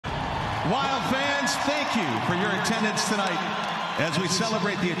Wild fans, thank you for your attendance tonight as we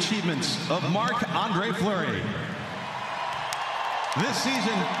celebrate the achievements of Marc-Andre Fleury. This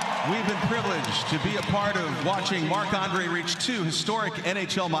season, we've been privileged to be a part of watching Marc-Andre reach 2 historic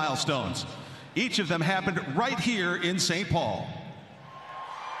NHL milestones. Each of them happened right here in St. Paul.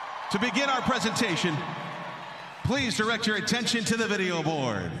 To begin our presentation, please direct your attention to the video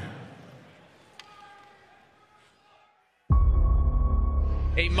board.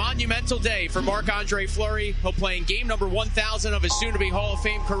 A monumental day for Marc-Andre Fleury. He'll play in game number 1,000 of his soon-to-be Hall of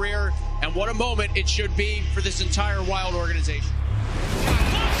Fame career. And what a moment it should be for this entire Wild organization.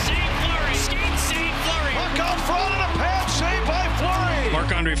 Glove save Fleury. Skate save Fleury. Puck out front and a pad save by Fleury.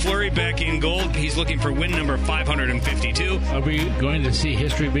 Marc-Andre Fleury back in goal. He's looking for win number 552. Are we going to see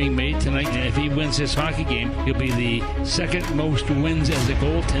history being made tonight? And if he wins this hockey game, he'll be the second most wins as a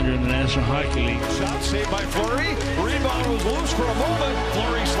goaltender in the National Hockey League. Shot saved by Fleury. Rebound was loose for a moment.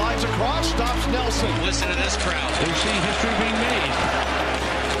 Fleury slides across, stops Nelson. Listen to this crowd. We see history being made.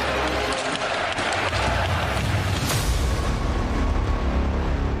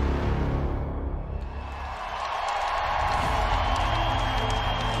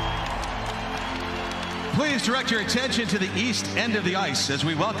 Please direct your attention to the east end of the ice as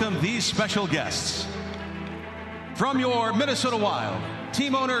we welcome these special guests. From your Minnesota Wild,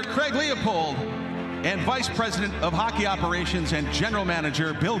 team owner Craig Leopold and Vice President of Hockey Operations and General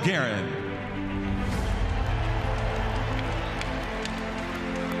Manager Bill Guerin.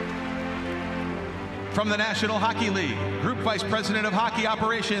 From the National Hockey League, Group Vice President of Hockey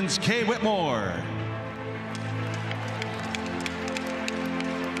Operations Kay Whitmore.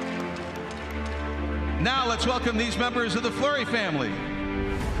 Now let's welcome these members of the Fleury family.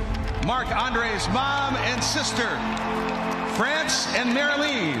 Marc-Andre's mom and sister, France and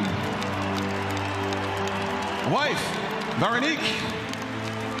Marilyn. Wife, Veronique.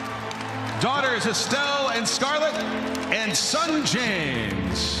 Daughters, Estelle and Scarlett. And son,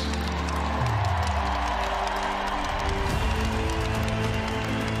 James.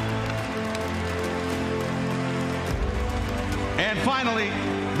 And finally,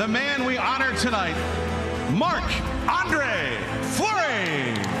 the man we honor tonight, Marc-Andre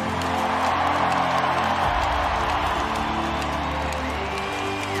Fleury.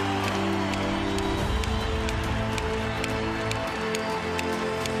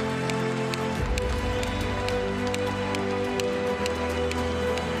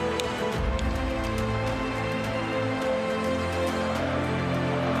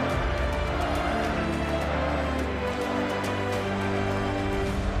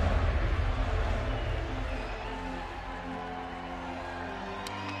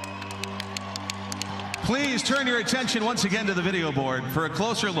 Please turn your attention once again to the video board for a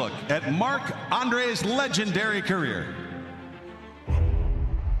closer look at Marc-Andre's legendary career.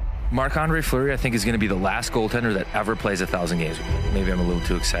 Marc-Andre Fleury, I think, is going to be the last goaltender that ever plays 1,000 games. Maybe I'm a little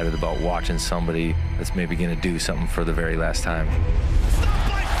too excited about watching somebody that's maybe going to do something for the very last time. Stopped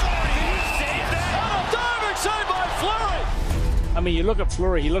by Fleury. Did he save that? Diving save by Fleury. I mean, you look at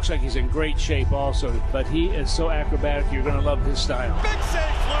Fleury, he looks like he's in great shape also, but he is so acrobatic, you're going to love his style. Big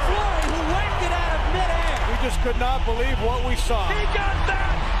save, Fleury. Fleury, who wiped it out of midair. We just could not believe what we saw. He got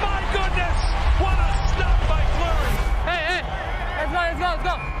that. My goodness. What a stop by Fleury. Hey, let's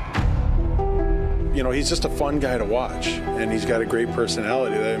go. You know, he's just a fun guy to watch, and he's got a great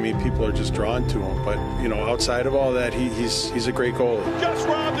personality. I mean, people are just drawn to him. But, you know, outside of all that, he's a great goalie. Just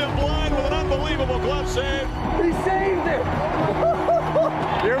robbed him blind with an unbelievable glove save. He saved it!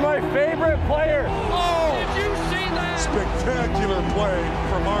 You're my favorite player! Oh, did you see that? Spectacular play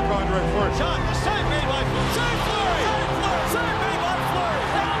from Marc-Andre Fleury. Shot, the save made by Fleury. Save Fleury! Save made by Fleury!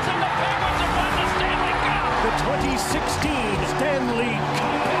 Browns and the Penguins have won the Stanley Cup. The 2016 Stanley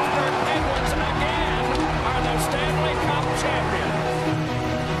Cup. Pittsburgh Penguins again are the Stanley Cup champions.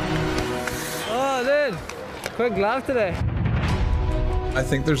 Oh, dude. Quick glove today. I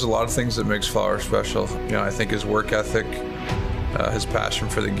think there's a lot of things that makes Flower special. You know, I think his work ethic, his passion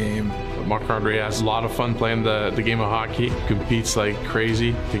for the game. Marc-Andre has a lot of fun playing the game of hockey, competes like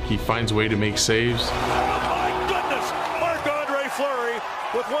crazy. I think he finds a way to make saves. Oh my goodness! Marc-Andre Fleury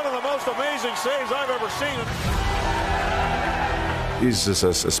with one of the most amazing saves I've ever seen. He's just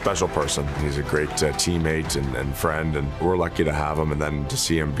a special person. He's a great teammate and friend, and we're lucky to have him, and then to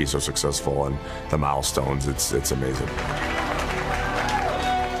see him be so successful and the milestones, it's amazing.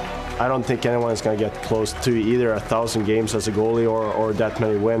 I don't think anyone is going to get close to either 1,000 games as a goalie or that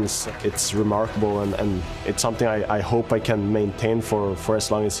many wins. It's remarkable, and it's something I hope I can maintain for as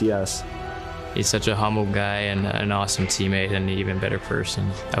long as he has. He's such a humble guy and an awesome teammate and an even better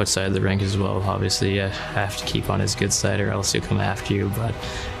person outside the rink as well. Obviously, you have to keep on his good side or else he'll come after you, but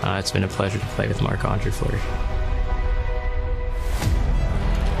it's been a pleasure to play with Marc-Andre Fleury.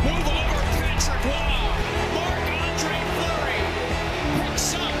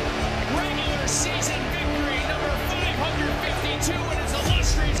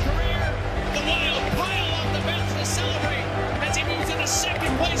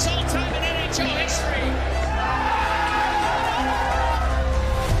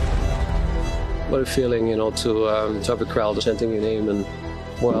 What a feeling, to have a crowd chanting your name, and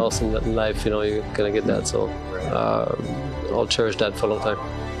where else in life, you're gonna get that. So I'll cherish that for a long time.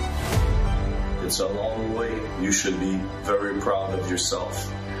 It's a long way. You should be very proud of yourself.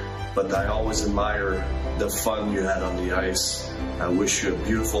 But I always admire the fun you had on the ice. I wish you a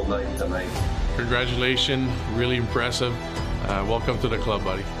beautiful night tonight. Congratulations, really impressive. Welcome to the club,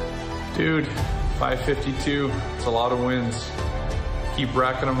 buddy. Dude, 552, it's a lot of wins. Keep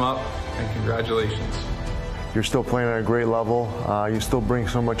racking them up, and congratulations. You're still playing at a great level. You still bring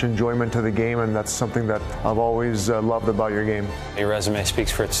so much enjoyment to the game, and that's something that I've always loved about your game. Your resume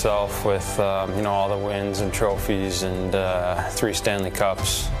speaks for itself with all the wins and trophies and 3 Stanley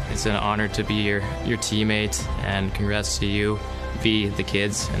Cups. It's an honor to be your teammate, and congrats to you. Be the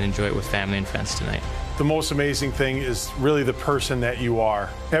kids and enjoy it with family and friends tonight. The most amazing thing is really the person that you are.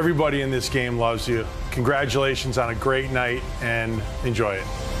 Everybody in this game loves you. Congratulations on a great night, and enjoy it.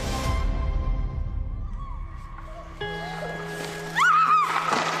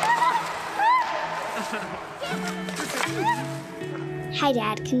 Hi,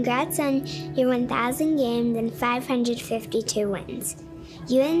 Dad. Congrats on your 1,000 games and 552 wins.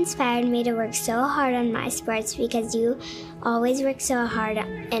 You inspired me to work so hard on my sports because you always work so hard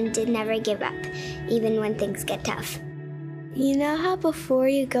and did never give up, even when things get tough. You know how before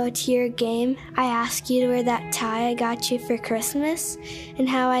you go to your game, I ask you to wear that tie I got you for Christmas? And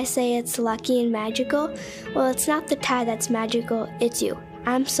how I say it's lucky and magical? Well, it's not the tie that's magical, it's you.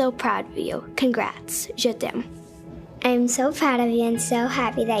 I'm so proud of you. Congrats. Je t'aime. I'm so proud of you and so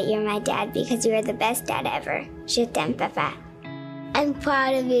happy that you're my dad because you are the best dad ever. Je t'aime, Papa. I'm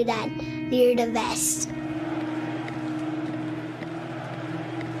proud of you, Dad. You're the best.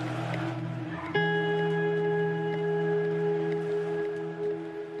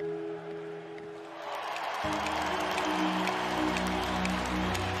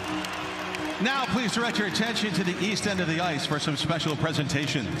 Now, please direct your attention to the east end of the ice for some special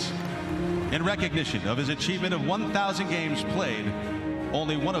presentations. In recognition of his achievement of 1,000 games played,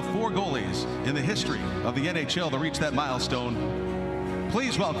 only one of 4 goalies in the history of the NHL to reach that milestone.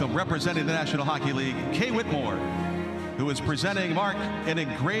 Please welcome, representing the National Hockey League, Kay Whitmore, who is presenting Mark an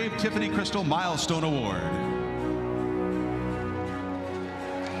engraved Tiffany Crystal Milestone Award.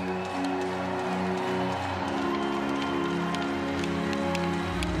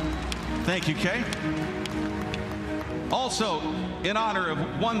 Thank you, Kay. Also, in honor of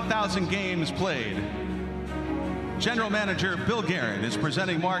 1,000 games played, General Manager Bill Guerin is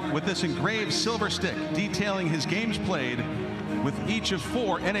presenting Mark with this engraved silver stick detailing his games played with each of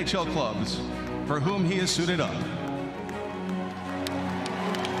 4 NHL clubs for whom he is suited up.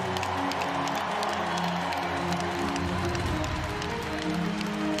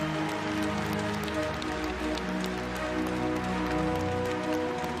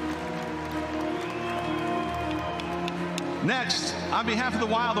 Next, on behalf of the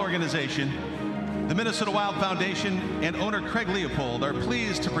Wild organization, the Minnesota Wild Foundation and owner Craig Leopold are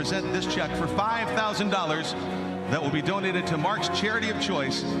pleased to present this check for $5,000 that will be donated to Mark's charity of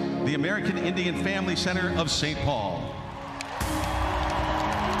choice, the American Indian Family Center of St. Paul.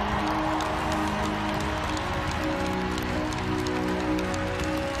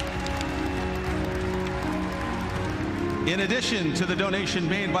 In addition to the donation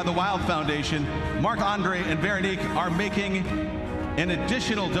made by the Wild Foundation, Marc-Andre and Veronique are making an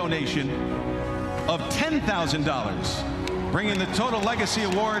additional donation of $10,000, bringing the total legacy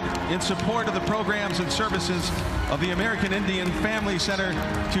award in support of the programs and services of the American Indian Family Center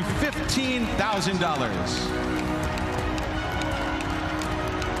to $15,000.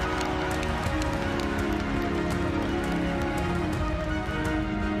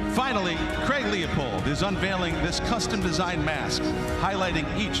 Finally, Craig Leopold is unveiling this custom-designed mask, highlighting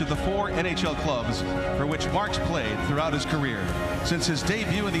each of the 4 NHL clubs for which Mark's played throughout his career, since his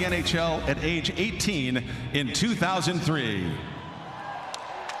debut in the NHL at age 18 in 2003.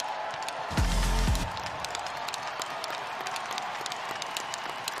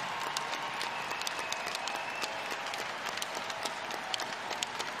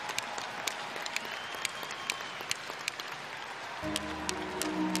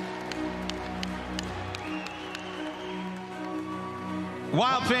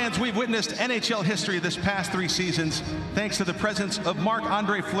 Wild fans, we've witnessed NHL history this past 3 seasons thanks to the presence of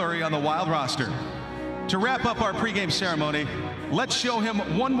Marc-Andre Fleury on the Wild roster. To wrap up our pregame ceremony, let's show him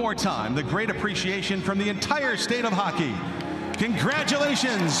one more time the great appreciation from the entire state of hockey.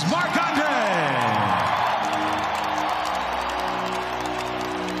 Congratulations, Marc-Andre!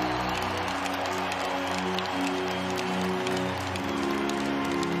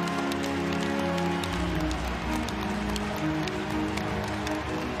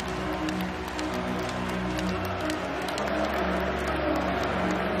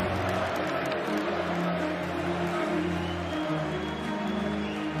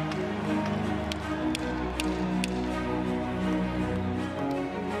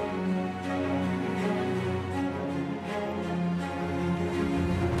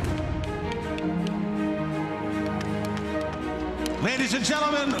 Ladies and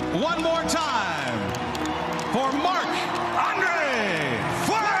gentlemen, one more time for Marc-Andre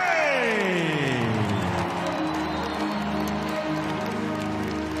Fleury!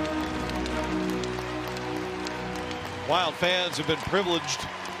 Wild fans have been privileged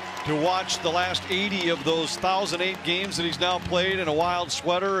to watch the last 80 of those 1,008 games that he's now played in a Wild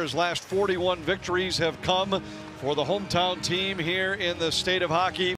sweater. His last 41 victories have come for the hometown team here in the state of hockey.